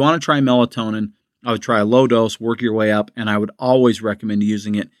 So if you want to try melatonin, I would try a low dose, work your way up, and I would always recommend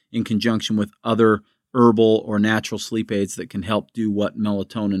using it in conjunction with other herbal or natural sleep aids that can help do what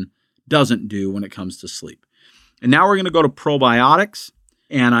melatonin doesn't do when it comes to sleep. And now we're going to go to probiotics,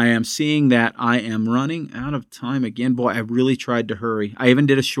 and I am seeing that I am running out of time again. Boy, I really tried to hurry. I even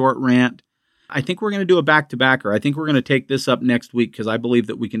did a short rant. I think we're going to do a back-to-backer. I think we're going to take this up next week because I believe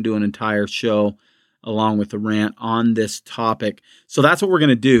that we can do an entire show along with the rant on this topic. So that's what we're going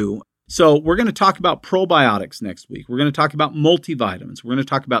to do. So we're going to talk about probiotics next week. We're going to talk about multivitamins. We're going to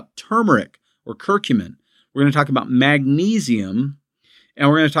talk about turmeric or curcumin. We're going to talk about magnesium. And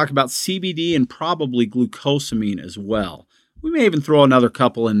we're going to talk about CBD and probably glucosamine as well. We may even throw another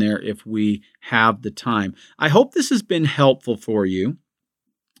couple in there if we have the time. I hope this has been helpful for you.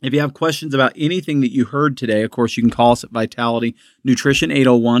 If you have questions about anything that you heard today, of course, you can call us at Vitality Nutrition,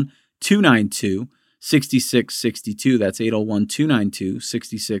 801-292-6662. That's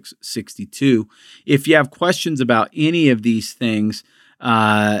 801-292-6662. If you have questions about any of these things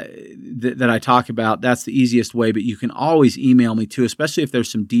that I talk about, that's the easiest way, but you can always email me too, especially if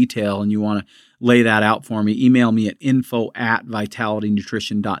there's some detail and you want to lay that out for me. Email me at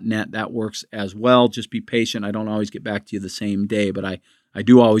info@vitalitynutrition.net. That works as well. Just be patient. I don't always get back to you the same day, but I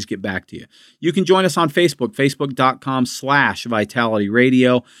do always get back to you. You can join us on Facebook, facebook.com/Vitality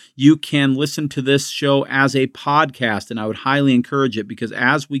Radio. You can listen to this show as a podcast, and I would highly encourage it because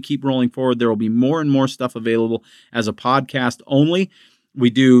as we keep rolling forward, there will be more and more stuff available as a podcast only. We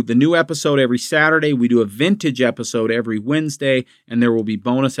do the new episode every Saturday. We do a vintage episode every Wednesday, and there will be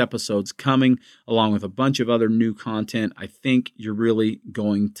bonus episodes coming along with a bunch of other new content I think you're really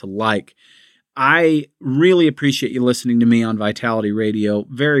going to like. I really appreciate you listening to me on Vitality Radio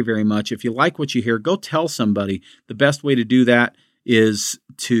very, very much. If you like what you hear, go tell somebody. The best way to do that is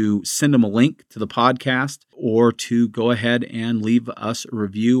to send them a link to the podcast or to go ahead and leave us a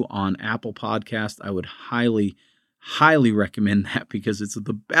review on Apple Podcast. I would highly recommend that because it's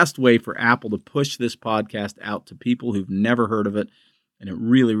the best way for Apple to push this podcast out to people who've never heard of it, and it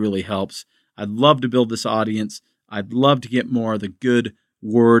really, really helps. I'd love to build this audience. I'd love to get more of the good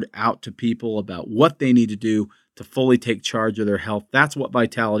word out to people about what they need to do to fully take charge of their health. That's what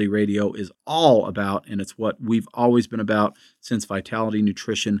Vitality Radio is all about, and it's what we've always been about since Vitality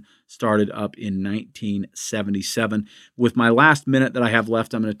Nutrition started up in 1977. With my last minute that I have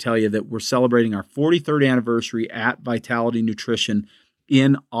left, I'm going to tell you that we're celebrating our 43rd anniversary at Vitality Nutrition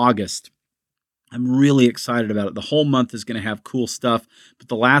in August. I'm really excited about it. The whole month is going to have cool stuff, but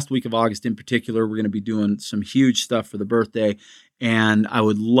the last week of August in particular, we're going to be doing some huge stuff for the birthday, and I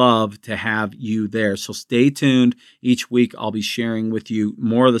would love to have you there. So stay tuned. Each week I'll be sharing with you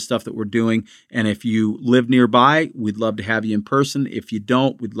more of the stuff that we're doing, and if you live nearby, we'd love to have you in person. If you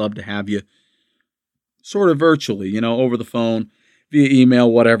don't, we'd love to have you sort of virtually, over the phone, via email,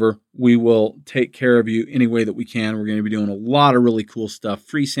 whatever. We will take care of you any way that we can. We're going to be doing a lot of really cool stuff,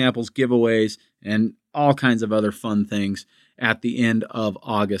 free samples, giveaways, and all kinds of other fun things at the end of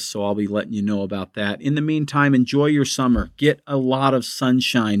August. So I'll be letting you know about that. In the meantime, enjoy your summer. Get a lot of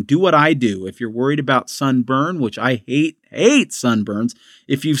sunshine. Do what I do. If you're worried about sunburn, which I hate sunburns.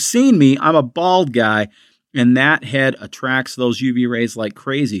 If you've seen me, I'm a bald guy, and that head attracts those UV rays like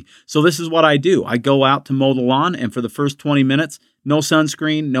crazy. So this is what I do. I go out to mow the lawn, and for the first 20 minutes, no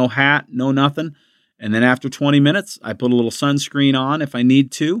sunscreen, no hat, no nothing. And then after 20 minutes, I put a little sunscreen on if I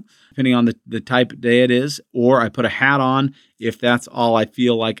need to, depending on the type of day it is, or I put a hat on if that's all I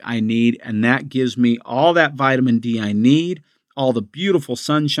feel like I need. And that gives me all that vitamin D I need, all the beautiful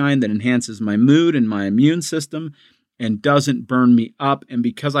sunshine that enhances my mood and my immune system and doesn't burn me up. And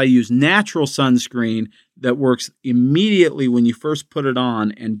because I use natural sunscreen that works immediately when you first put it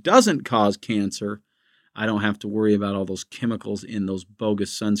on and doesn't cause cancer, I don't have to worry about all those chemicals in those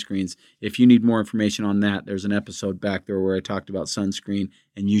bogus sunscreens. If you need more information on that, there's an episode back there where I talked about sunscreen,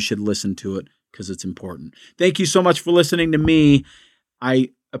 and you should listen to it because it's important. Thank you so much for listening to me. I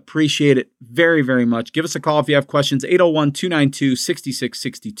appreciate it very, very much. Give us a call if you have questions,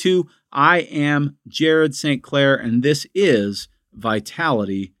 801-292-6662. I am Jared St. Clair, and this is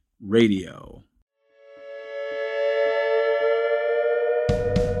Vitality Radio.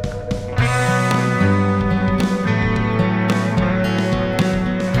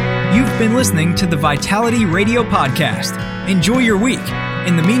 You've been listening to the Vitality Radio Podcast. Enjoy your week.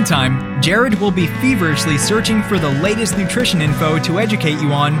 In the meantime, Jared will be feverishly searching for the latest nutrition info to educate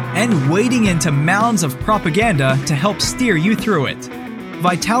you on and wading into mounds of propaganda to help steer you through it.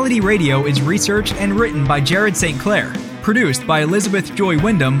 Vitality Radio is researched and written by Jared St. Clair, produced by Elizabeth Joy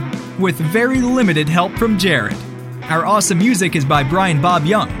Wyndham, with very limited help from Jared. Our awesome music is by Brian Bob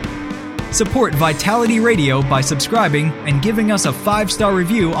Young. Support Vitality Radio by subscribing and giving us a 5-star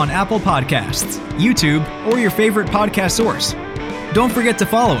review on Apple Podcasts, YouTube, or your favorite podcast source. Don't forget to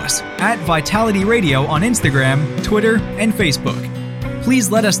follow us at Vitality Radio on Instagram, Twitter, and Facebook.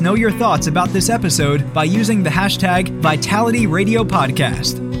 Please let us know your thoughts about this episode by using the hashtag Vitality Radio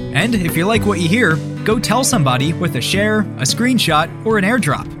Podcast. And if you like what you hear, go tell somebody with a share, a screenshot, or an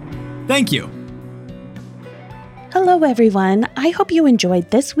airdrop. Thank you. Hello, everyone. I hope you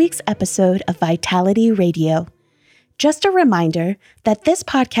enjoyed this week's episode of Vitality Radio. Just a reminder that this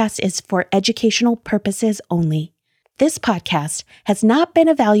podcast is for educational purposes only. This podcast has not been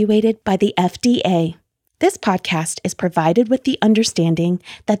evaluated by the FDA. This podcast is provided with the understanding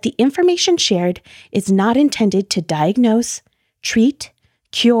that the information shared is not intended to diagnose, treat,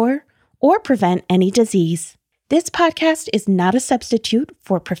 cure, or prevent any disease. This podcast is not a substitute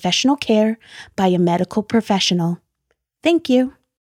for professional care by a medical professional. Thank you.